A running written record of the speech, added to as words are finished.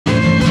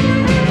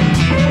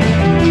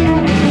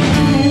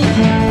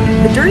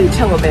Dirty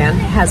Cello Band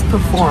has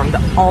performed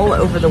all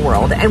over the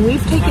world, and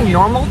we've taken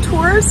normal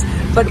tours,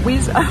 but we,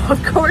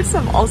 of course,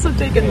 have also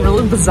taken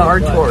really bizarre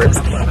tours.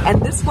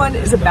 And this one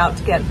is about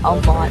to get a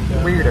lot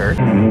weirder.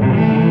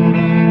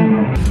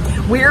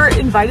 We're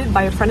invited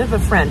by a friend of a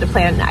friend to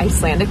play at an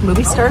Icelandic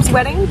movie star's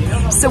wedding,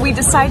 so we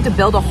decided to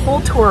build a whole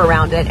tour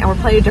around it, and we're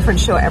playing a different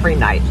show every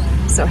night.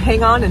 So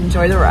hang on and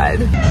enjoy the ride.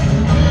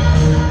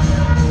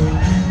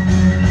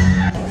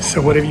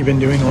 So what have you been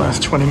doing the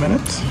last 20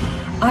 minutes?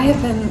 I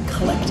have been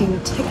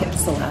collecting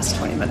tickets the last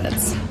 20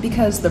 minutes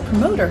because the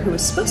promoter who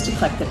was supposed to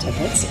collect the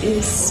tickets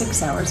is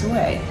 6 hours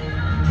away.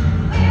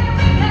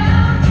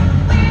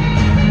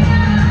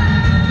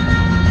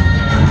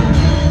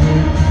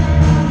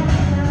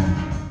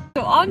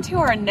 So on to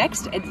our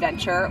next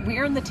adventure. We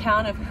are in the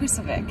town of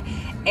Húsavík,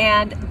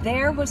 and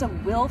there was a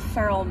Will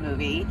Ferrell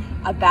movie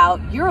about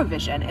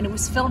Eurovision, and it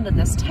was filmed in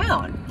this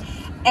town.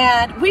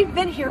 And we've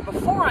been here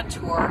before on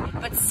tour,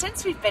 but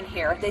since we've been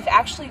here, they've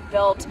actually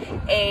built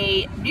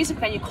a music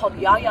venue called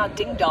Ya Ya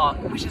Ding Dong,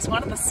 which is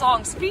one of the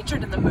songs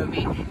featured in the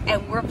movie,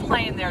 and we're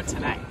playing there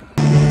tonight.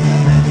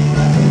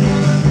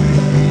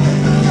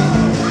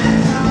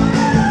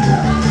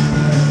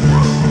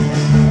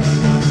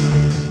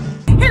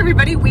 Hey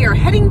everybody, we are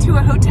heading to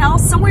a hotel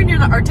somewhere near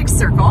the Arctic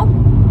Circle,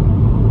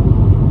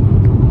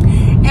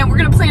 and we're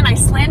gonna play an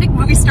Icelandic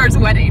movie star's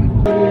wedding.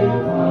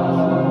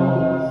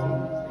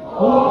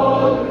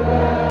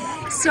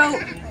 So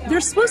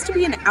there's supposed to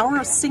be an hour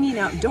of singing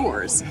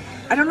outdoors.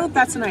 I don't know if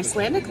that's an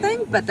Icelandic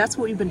thing, but that's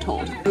what we've been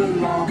told.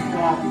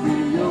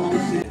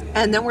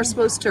 And then we're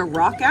supposed to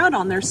rock out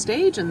on their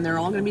stage, and they're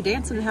all going to be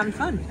dancing and having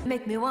fun.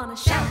 Make me wanna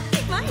shout,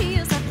 kick my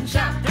heels up and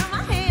shout, throw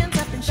my hands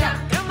up and shout,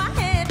 throw my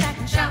head back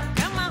and shout,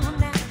 come on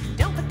now,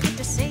 don't forget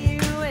to say you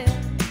will,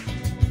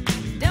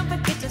 don't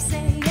forget to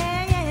say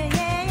yeah, yeah,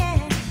 yeah,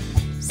 yeah,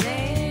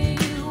 say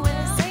you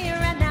will, say it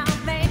right now,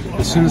 baby.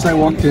 As soon as I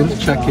walked in to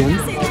check in,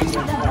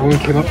 a woman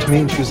came up to me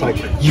and she was like,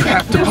 "You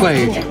have to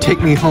play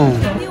Take Me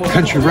Home,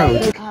 Country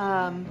Roads."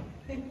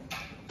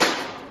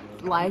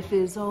 Life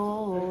is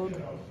old.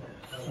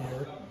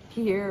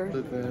 Here.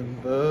 Within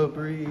the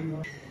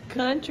breeze.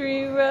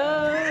 Country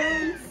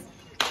roads.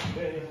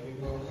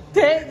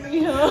 Take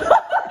me home.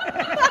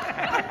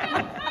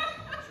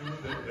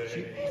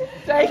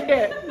 Take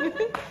it.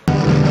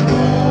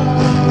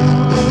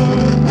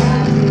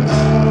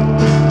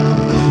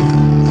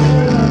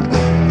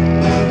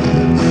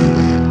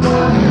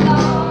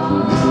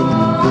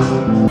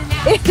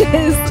 It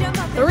is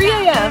 3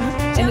 a.m.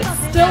 and it's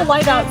still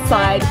light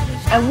outside,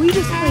 and we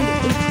just played a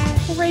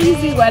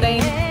crazy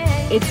wedding.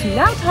 It's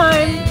now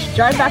time to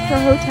drive back to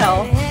our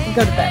hotel and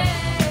go to bed.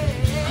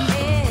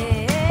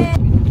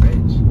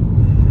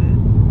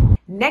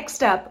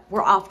 Next up,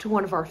 we're off to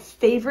one of our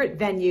favorite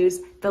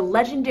venues, the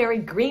legendary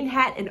Green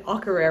Hat and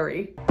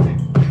Akureyri.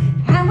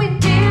 I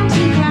went down to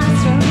the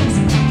crossroads,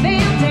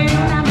 fell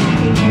down on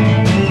my feet.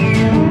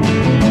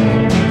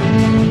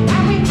 I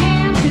went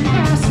down to the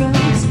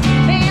crossroads,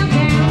 fell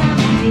down on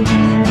my feet.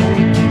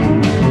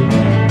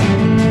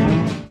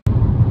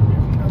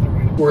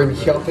 We're in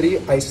Hjaltari,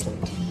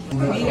 Iceland.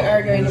 We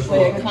are going to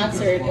play a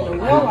concert in a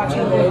whale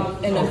watching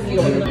boat in a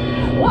field.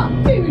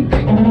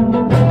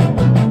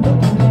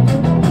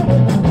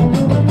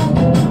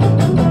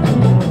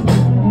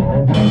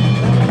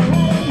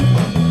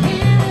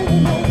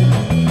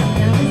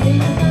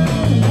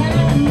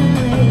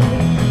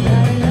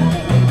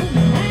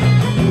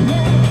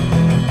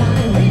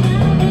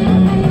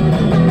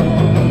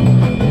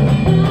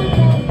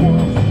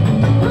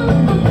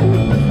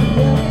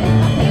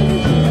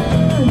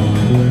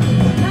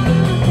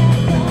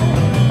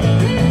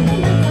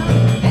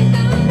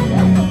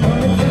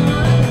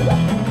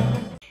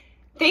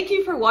 Thank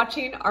you for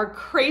watching our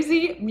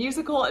crazy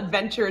musical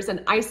adventures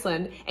in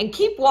Iceland, and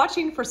keep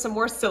watching for some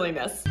more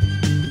silliness.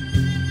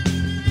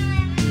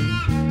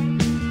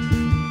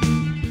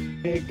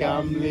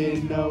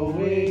 Gamli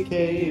nói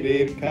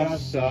keirir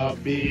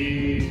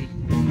kassabi.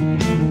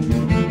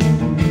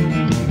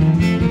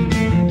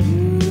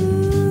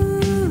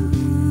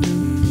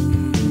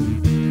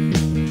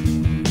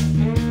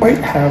 Might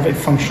have a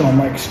functional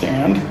mic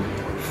stand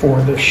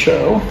for this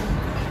show,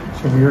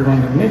 so we are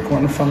going to make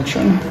one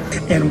function.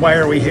 And why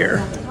are we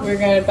here?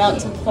 We're about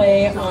to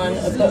play on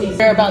a boat.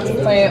 We're about to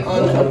play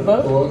on a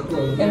boat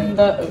in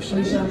the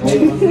ocean.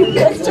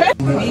 Let's try.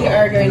 We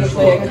are going to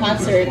play a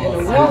concert in a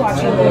whale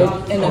watching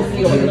boat in a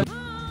field.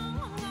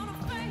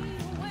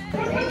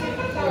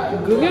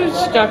 Google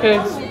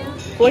stackers,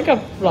 like a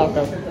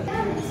blocker.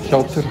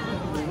 Hjaltari.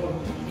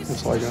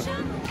 That's all I got.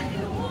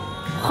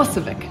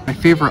 Húsavík. My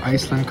favorite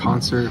Iceland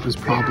concert was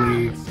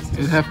probably,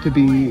 it'd have to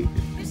be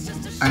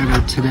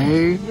either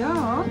today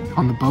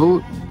on the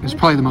boat. It was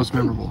probably the most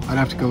memorable. I'd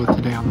have to go with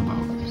today on the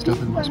boat. It's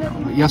definitely the most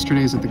memorable. But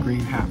yesterday's at the Green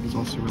Hat was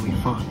also really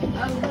fun.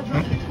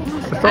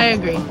 I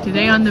agree.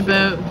 Today on the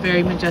boat,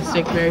 very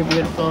majestic, very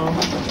beautiful.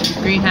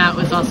 Green Hat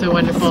was also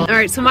wonderful. All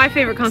right, so my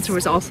favorite concert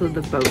was also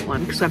the boat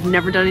one because I've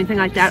never done anything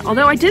like that.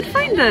 Although I did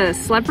find the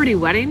celebrity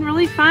wedding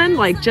really fun,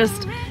 like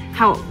just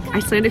how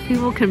Icelandic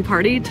people can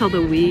party till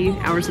the wee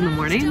hours in the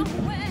morning.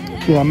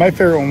 Yeah, my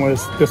favorite one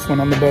was this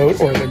one on the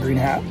boat or the green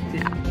hat.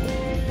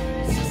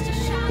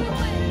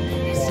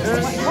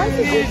 Why is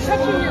he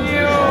touching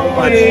your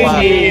Fun. It's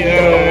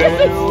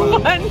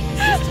fun.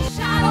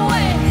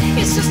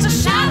 It's just a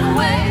shot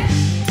away.